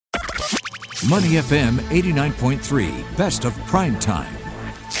Money FM 89.3, best of prime time.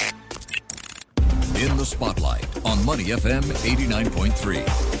 In the spotlight on Money FM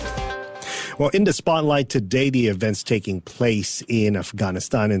 89.3. Well, in the spotlight today, the events taking place in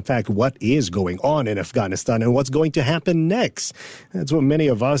Afghanistan. In fact, what is going on in Afghanistan and what's going to happen next? That's what many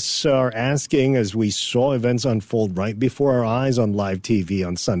of us are asking as we saw events unfold right before our eyes on live TV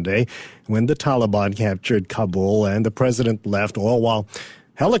on Sunday when the Taliban captured Kabul and the president left, all while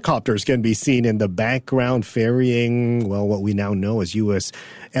helicopters can be seen in the background ferrying, well, what we now know as U.S.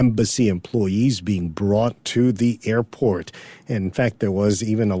 Embassy employees being brought to the airport. And in fact, there was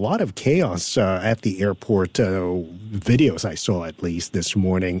even a lot of chaos at the airport, videos I saw at least this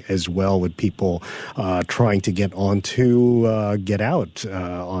morning as well, with people trying to get out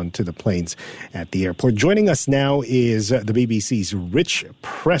onto the planes at the airport. Joining us now is the BBC's Rich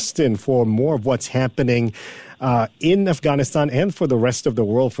Preston for more of what's happening in Afghanistan and for the rest of the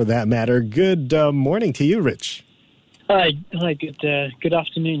world, for that matter. Good morning to you, Rich. Hi. Good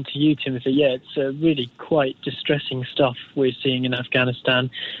afternoon to you, Timothy. Yeah, it's really quite distressing stuff we're seeing in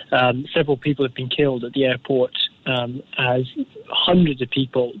Afghanistan. Several people have been killed at the airport as hundreds of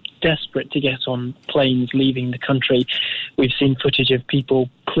people desperate to get on planes leaving the country. We've seen footage of people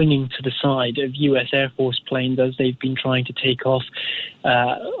clinging to the side of U.S. Air Force planes as they've been trying to take off.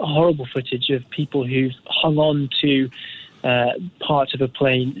 Horrible footage of people who've hung on to parts of a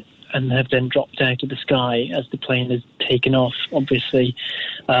plane and have then dropped out of the sky as the plane has taken off, obviously.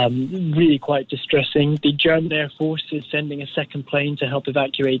 Really quite distressing. The German Air Force is sending a second plane to help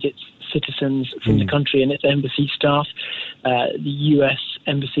evacuate its citizens from the country and its embassy staff. The US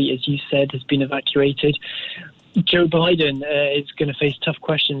embassy, as you said, has been evacuated. Joe Biden is going to face tough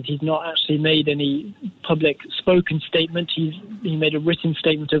questions. He's not actually made any public spoken statement. He made a written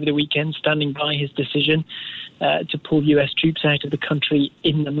statement over the weekend standing by his decision to pull US troops out of the country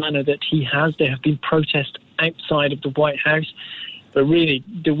in the manner that he has. There have been protests outside of the White House. But really,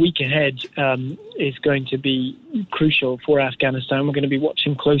 the week ahead is going to be crucial for Afghanistan. We're going to be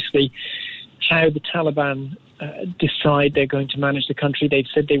watching closely how the Taliban decide they're going to manage the country. They've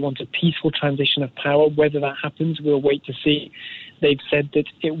said they want a peaceful transition of power. Whether that happens, we'll wait to see. They've said that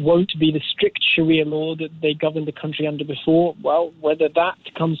it won't be the strict Sharia law that they governed the country under before. Well, whether that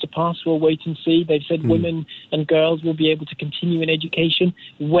comes to pass, we'll wait and see. They've said women and girls will be able to continue in education.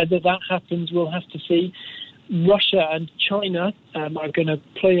 Whether that happens, we'll have to see. Russia and China are going to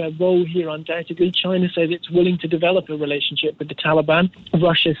play a role here undoubtedly. China says it's willing to develop a relationship with the Taliban.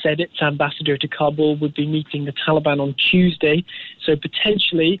 Russia said its ambassador to Kabul would be meeting the Taliban on Tuesday. So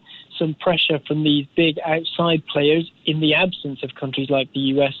potentially some pressure from these big outside players in the absence of countries like the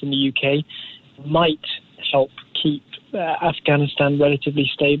US and the UK might help keep Afghanistan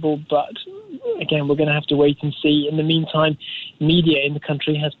relatively stable. But again, we're going to have to wait and see. In the meantime, media in the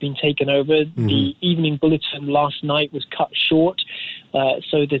country has been taken over. The evening bulletin last night was cut short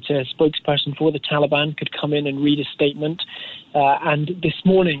so that a spokesperson for the Taliban could come in and read a statement. And this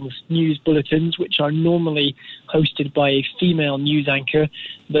morning's news bulletins, which are normally hosted by a female news anchor,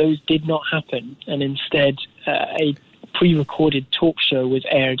 those did not happen. And instead, a pre-recorded talk show was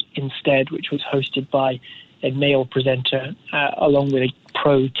aired instead, which was hosted by a male presenter along with a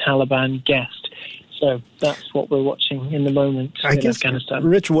pro-Taliban guest. So that's what we're watching in the moment in Afghanistan.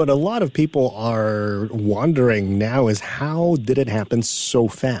 Rich, what a lot of people are wondering now is how did it happen so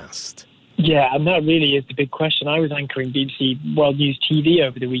fast? Yeah, and that really is the big question. I was anchoring BBC World News TV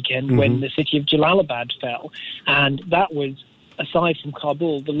over the weekend when the city of Jalalabad fell, and that was, aside from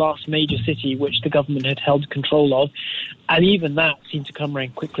Kabul, the last major city which the government had held control of. And even that seemed to come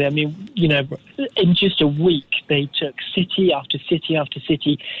around quickly. I mean, in just a week, they took city after city after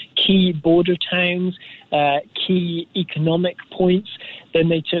city, key border towns, key economic points. Then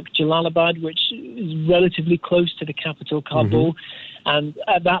they took Jalalabad, which is relatively close to the capital, Kabul. And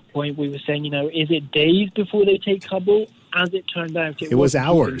at that point, we were saying, is it days before they take Kabul? As it turned out, it was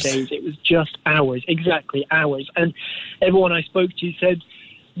hours. Days. It was just hours, exactly hours. And everyone I spoke to said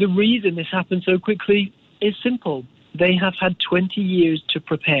the reason this happened so quickly is simple. They have had 20 years to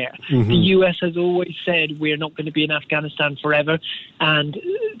prepare. The US has always said we're not going to be in Afghanistan forever. And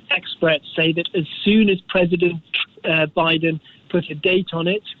experts say that as soon as President Biden put a date on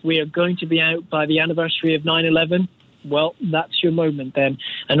it, we are going to be out by the anniversary of 9/11. Well, that's your moment then.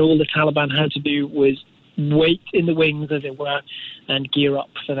 And all the Taliban had to do was wait in the wings, as it were, and gear up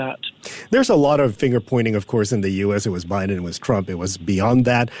for that. There's a lot of finger pointing, of course, in the U.S. It was Biden, it was Trump, it was beyond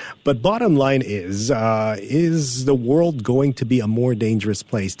that. But bottom line is the world going to be a more dangerous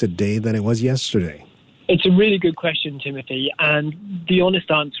place today than it was yesterday? It's a really good question, Timothy. And the honest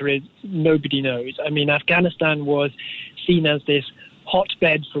answer is nobody knows. I mean, Afghanistan was seen as this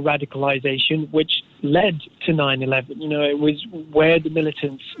hotbed for radicalization, which led to 9/11. You know, it was where the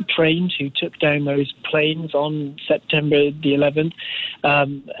militants trained who took down those planes on September the 11th,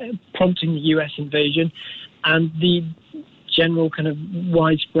 prompting the U.S. invasion. And the general kind of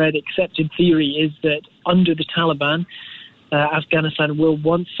widespread accepted theory is that under the Taliban, Afghanistan will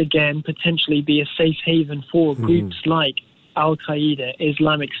once again potentially be a safe haven for groups like Al-Qaeda,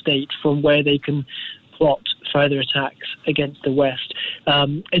 Islamic State, from where they can plot further attacks against the West.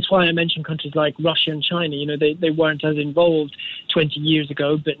 It's why I mentioned countries like Russia and China. You know, they weren't as involved 20 years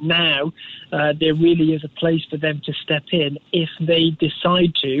ago, but now there really is a place for them to step in if they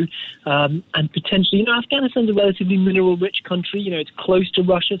decide to. And potentially, you know, Afghanistan's a relatively mineral-rich country. You know, it's close to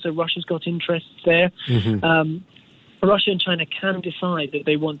Russia, so Russia's got interests there. Russia and China can decide that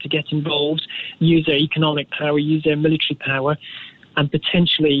they want to get involved, use their economic power, use their military power, and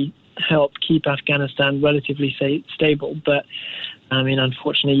potentially help keep Afghanistan relatively stable. But, I mean,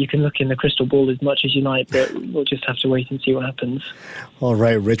 unfortunately, you can look in the crystal ball as much as you like, but we'll just have to wait and see what happens. All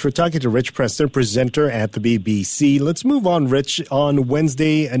right, Rich. We're talking to Rich Preston, presenter at the BBC. Let's move on, Rich. On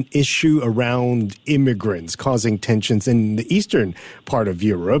Wednesday, an issue around immigrants causing tensions in the eastern part of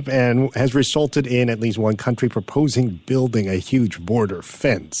Europe and has resulted in at least one country proposing building a huge border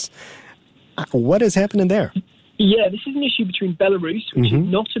fence. What is happening there? Yeah, this is an issue between Belarus, which is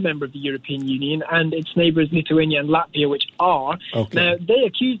not a member of the European Union, and its neighbours Lithuania and Latvia, which are. Okay. Now, they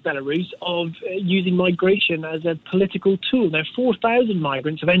accuse Belarus of using migration as a political tool. Now, 4,000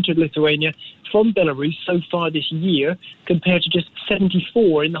 migrants have entered Lithuania from Belarus so far this year, compared to just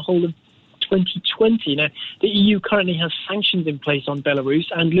 74 in the whole of 2020. Now, the EU currently has sanctions in place on Belarus,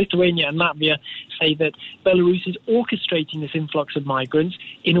 and Lithuania and Latvia say that Belarus is orchestrating this influx of migrants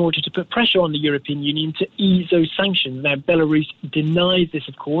in order to put pressure on the European Union to ease those sanctions. Now, Belarus denies this,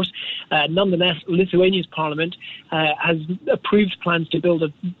 of course. Nonetheless, Lithuania's parliament has approved plans to build a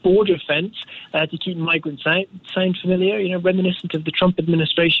border fence to keep migrants out. Sound familiar? You know, reminiscent of the Trump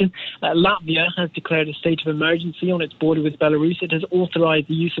administration. Latvia has declared a state of emergency on its border with Belarus. It has authorized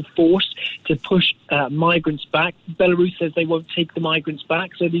the use of force to push migrants back. Belarus says they won't take the migrants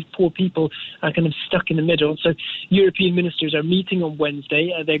back, so these poor people are kind of stuck in the middle. So European ministers are meeting on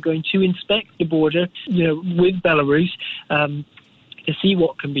Wednesday. They're going to inspect the border, you know, with Belarus to see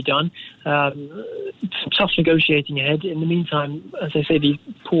what can be done. Tough negotiating ahead. In the meantime, as I say, these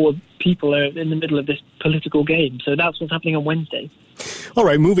poor people are in the middle of this political game. So that's what's happening on Wednesday. All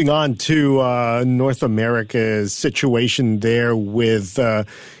right, moving on to North America's situation there with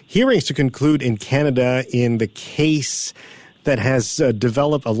hearings to conclude in Canada in the case that has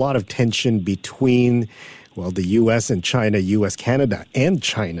developed a lot of tension between, well, the U.S. and China, U.S., Canada, and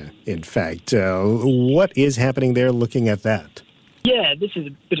China, in fact. What is happening there looking at that? Yeah, this is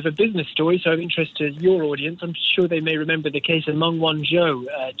a bit of a business story, so of interest to your audience. I'm sure they may remember the case of Meng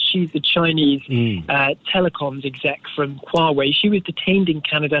Wanzhou. She's the Chinese telecoms exec from Huawei. She was detained in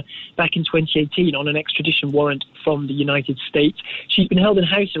Canada back in 2018 on an extradition warrant from the United States. She's been held in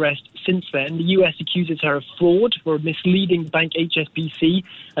house arrest since then. The U.S. accuses her of fraud for misleading the bank HSBC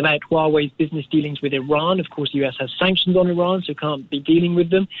about Huawei's business dealings with Iran. Of course, the U.S. has sanctions on Iran, so can't be dealing with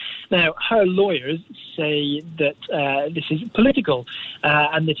them. Now, her lawyers say that this is political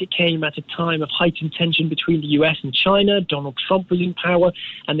and that it came at a time of heightened tension between the US and China. Donald Trump was in power,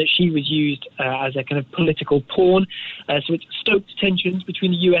 and that she was used as a kind of political pawn. So it stoked tensions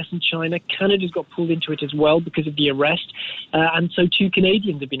between the US and China. Canada's got pulled into it as well because of the arrest. And so 2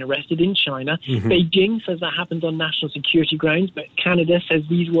 Canadians have been arrested in China. Beijing says that happened on national security grounds, but Canada says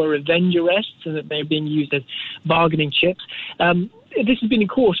these were revenge arrests and that they're being used as bargaining chips. This has been in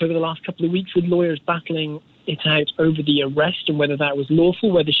court over the last couple of weeks with lawyers battling it out over the arrest and whether that was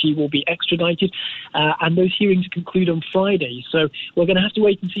lawful, whether she will be extradited, and those hearings conclude on Friday. So we're going to have to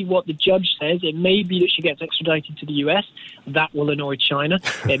wait and see what the judge says. It may be that she gets extradited to the US. That will annoy China.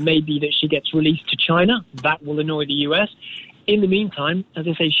 It may be that she gets released to China. That will annoy the US. In the meantime, as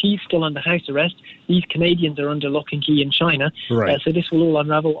I say, she's still under house arrest. These Canadians are under lock and key in China. Right. So this will all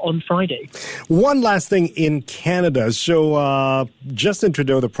unravel on Friday. One last thing in Canada. So Justin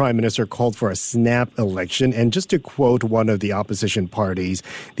Trudeau, the Prime Minister, called for a snap election. And just to quote one of the opposition parties,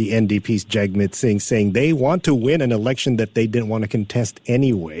 the NDP's Jagmeet Singh, saying they want to win an election that they didn't want to contest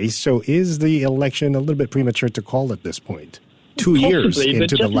anyway. So is the election a little bit premature to call at this point? 2 years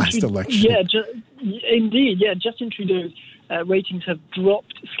into the last election. Yeah, indeed. Yeah, Justin Trudeau's ratings have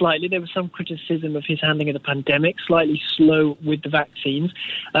dropped slightly. There was some criticism of his handling of the pandemic, slightly slow with the vaccines.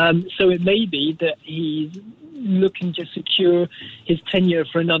 So it may be that he's looking to secure his tenure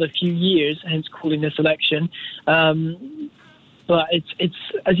for another few years, hence calling this election. But it's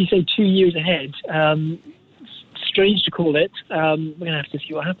as you say, 2 years ahead. strange to call it. We're going to have to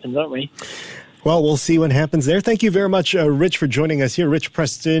see what happens, aren't we? Well, we'll see what happens there. Thank you very much, Rich, for joining us here. Rich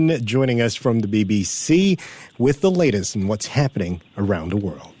Preston joining us from the BBC with the latest on what's happening around the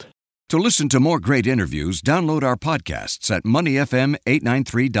world. To listen to more great interviews, download our podcasts at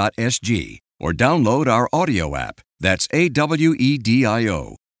moneyfm893.sg or download our audio app. That's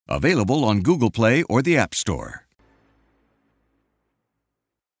AWEDIO. Available on Google Play or the App Store.